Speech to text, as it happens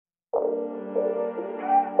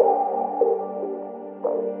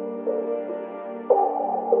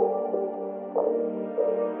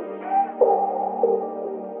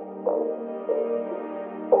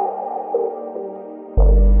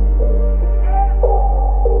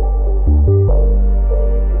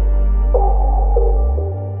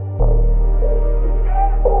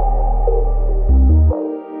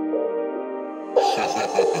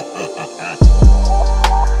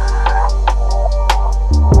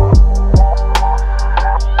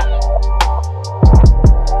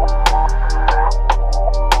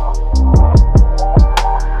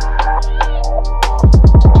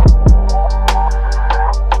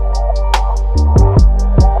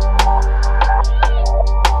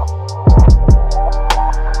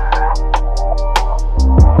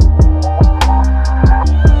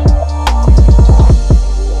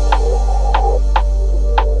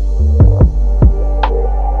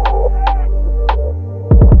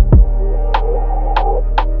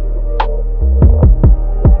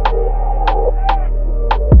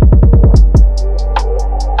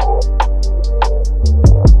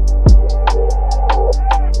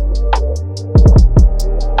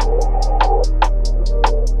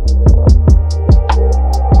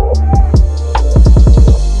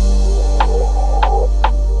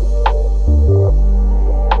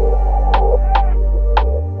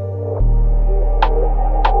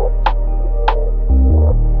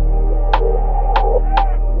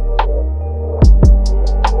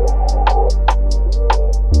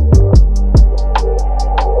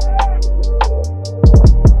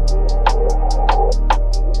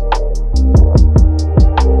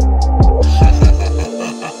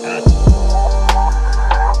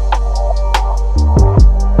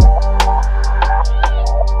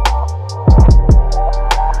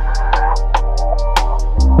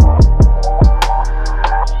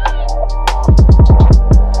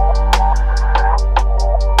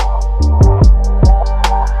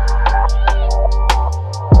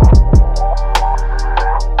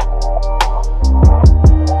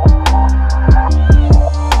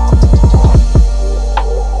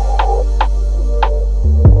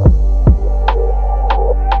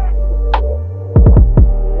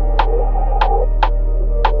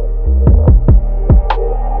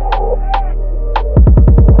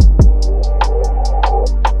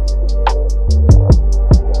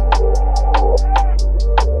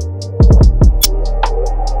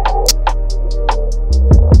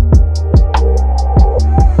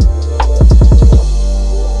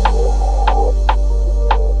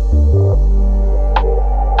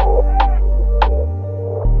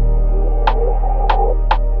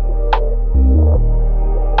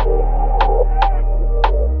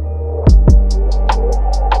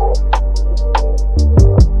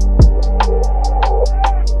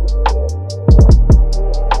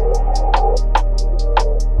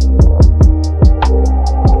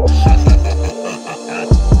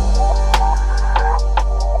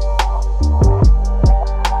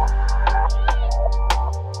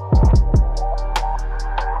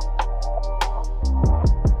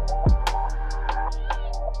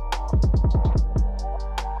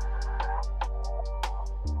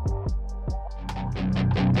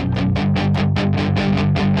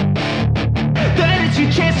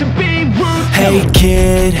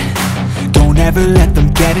kid, don't ever let them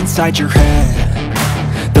get inside your head.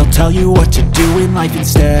 They'll tell you what to do in life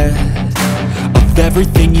instead of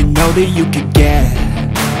everything you know that you could get.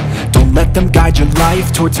 Don't let them guide your life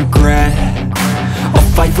towards regret. I'll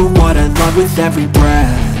fight for what I love with every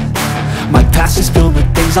breath. My past is filled with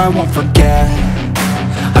things I won't forget.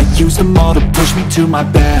 I use them all to push me to my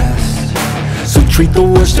best. So treat the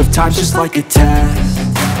worst of times just like a test.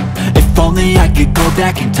 If only I could go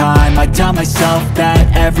back in time, I'd tell myself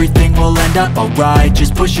that everything will end up alright.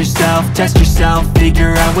 Just push yourself, test yourself,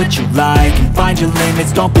 figure out what you like, and find your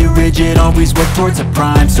limits, don't be rigid, always work towards a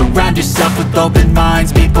prime. Surround yourself with open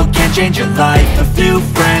minds, people can change your life. A few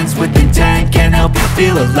friends with intent can help you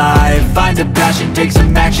feel alive. Find a passion, take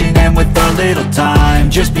some action, and with a little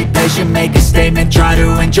time, just be patient, make a statement, try to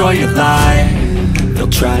enjoy your life.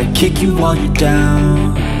 They'll try to kick you while you're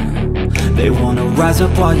down. They wanna rise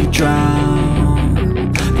up while you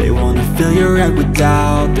drown. They wanna fill your head with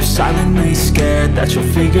doubt. They're silently scared that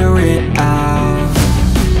you'll figure it out.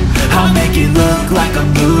 I'll make it look like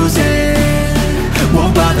I'm losing,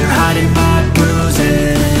 won't bother hiding my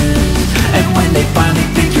bruises. And when they finally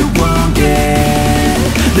think you're wounded,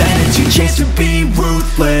 then it's your chance to be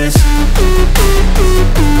ruthless.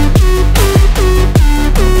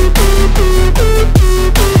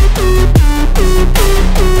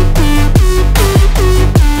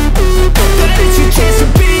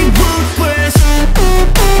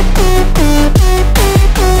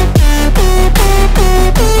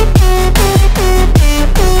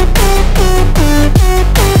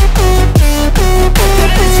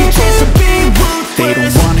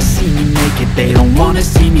 They don't wanna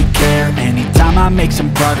see me care. Anytime I make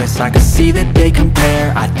some progress, I can see that they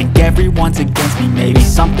compare. I think everyone's against me, maybe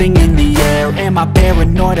something in the air. Am I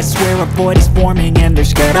paranoid? I swear a void is forming and they're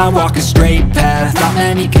scared. I walk a straight path, not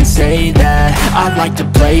many can say that. I like to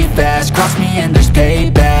play fast, cross me and there's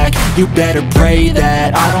payback. You better pray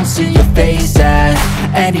that I don't see your face at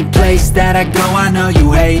any place that I go. I know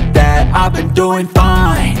you hate that. I've been doing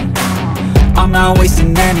fine, I'm not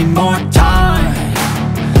wasting any more time.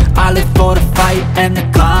 I live for the fight and the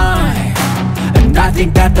climb, and I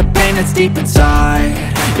think that the pain that's deep inside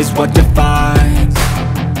is what defines.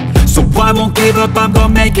 So I won't give up, I'm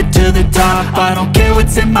gonna make it to the top. I don't care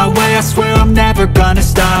what's in my way, I swear I'm never gonna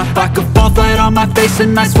stop. I could fall flat on my face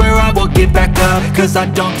and I swear I will get back up, cause I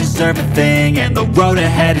don't deserve a thing and the road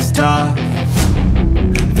ahead is tough.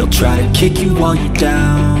 They'll try to kick you while you're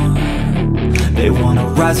down. They wanna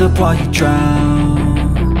rise up while you drown.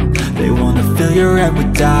 They wanna fill your head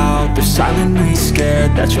with doubt. They're silently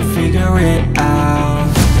scared that you'll figure it out.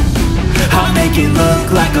 I'll make it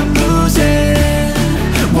look like I'm losing,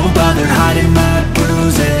 won't bother hiding my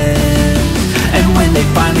bruises. And when they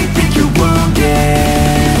finally think you're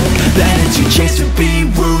wounded, then it's your chance to be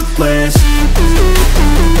ruthless.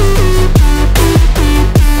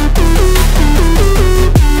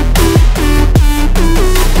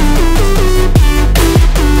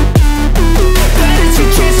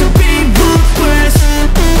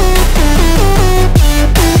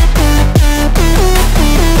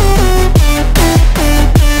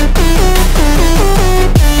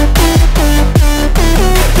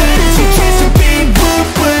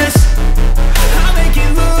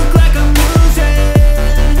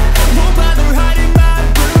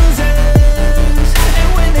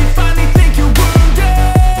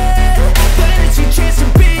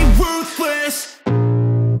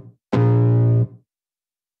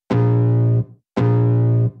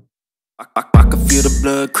 I can feel the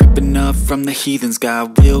blood creeping up from the heathens.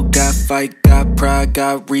 Got will, got fight, got pride,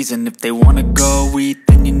 got reason. If they wanna go eat,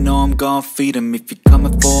 then you know I'm gon' feed them. If you're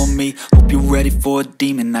coming for me, hope you're ready for a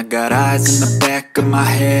demon. I got eyes in the back of my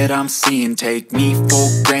head, I'm seeing. Take me for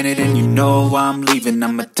granted and you know I'm leaving.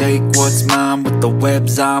 I'ma take what's mine with the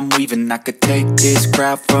webs I'm weaving. I could take this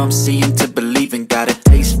crowd from seeing to believing. Got a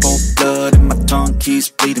taste for blood and my tongue keeps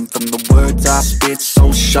bleeding from the words I spit.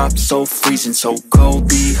 So sharp, so freezing, so cold.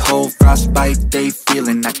 Behold, frostbite they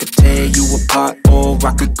feeling. I could tear you apart or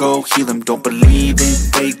I could go heal them. Don't believe in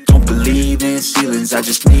fate, don't believe in ceilings. I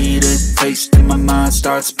just need a taste and my mind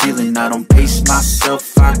starts peeling. I don't pace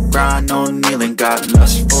myself, I grind on kneeling. Got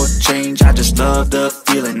lust for change, I just love the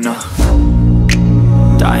feeling.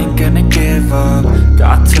 I ain't gonna give up.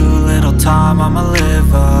 Got too little time, I'ma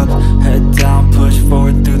live up. Head down, push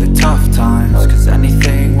forward through the tough times, cause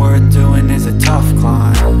anything worth doing is a tough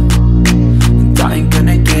climb. And I ain't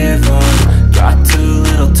gonna give up. Got too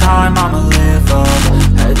little time, I'ma live up.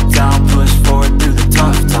 Head down, push forward through the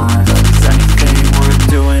tough times, cause anything worth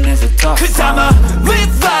doing is a tough climb. Cause I'ma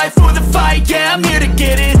live life for the fight, yeah, I'm here to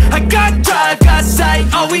get it. I got drive, got sight,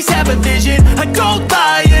 always have a vision. I go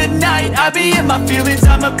by at night, I be in my feelings,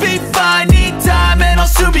 I'ma be fine. Need time and I'll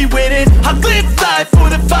soon be winning. I live life for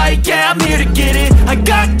the fight, yeah, I'm here to get it. I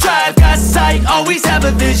got drive, got sight, always have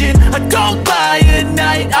a vision. I don't lie at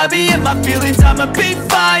night, I be in my feelings, I'ma be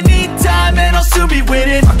fine. Need time and I'll soon be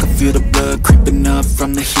winning. I can feel the blood creeping up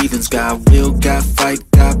from the heathens. Got will, got fight,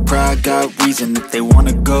 got pride, got reason. If they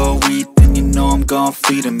wanna go eat, then you know I'm gon'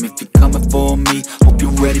 feed them. If you're coming for me, hope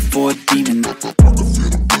you're ready for a demon. I can feel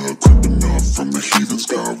the blood creeping up from the heathens.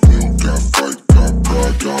 Got will, got fight, got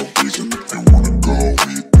pride, got reason. If they wanna go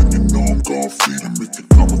eat, then you know I'm gon' feed them. If you're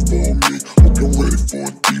coming for me, hope you're ready for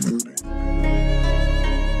a demon.